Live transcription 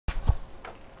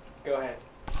Go ahead.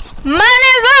 My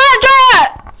name's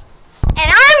Audra!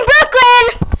 And I'm Brooklyn!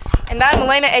 And I'm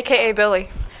Elena, aka Billy.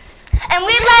 And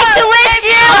we'd like to wish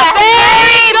you a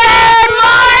very good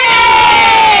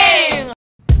morning!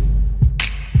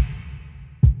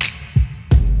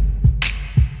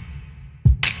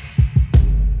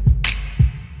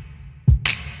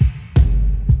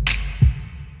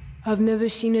 I've never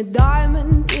seen a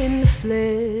diamond in the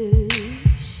flesh.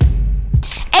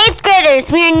 8th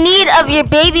graders, we are in need of your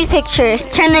baby pictures.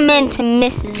 Turn them in to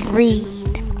Mrs. Reed.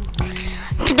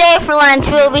 Today for lunch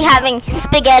we will be having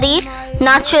spaghetti,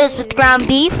 nachos with ground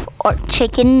beef, or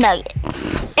chicken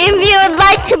nuggets. If you would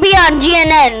like to be on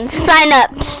GNN, sign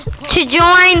up. To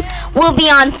join will be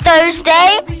on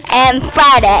Thursday and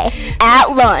Friday at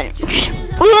lunch.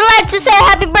 We would like to say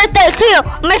happy birthday to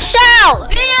Michelle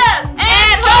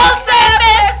And Jose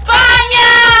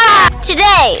España!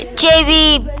 Today,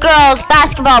 JV girls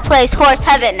basketball plays Horse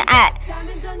Heaven at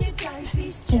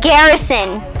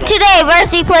Garrison. Today,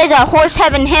 varsity plays at Horse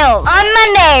Heaven Hills. On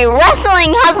Monday,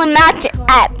 wrestling has a match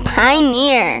at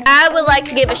Pioneer. I would like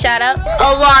to give a shout out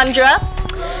Alondra.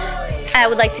 I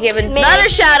would like to give another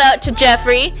shout out to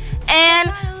Jeffrey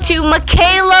and to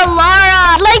Michaela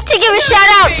Lara. I'd like to give a shout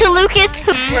out to Lucas,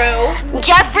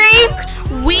 Jeffrey.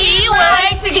 We would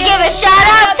like to give a shout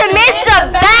out to Miss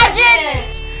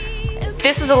Sebastian.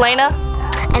 This is Elena.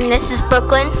 And this is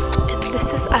Brooklyn. And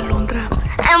this is Alondra.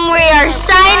 And we are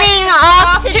signing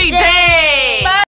off today.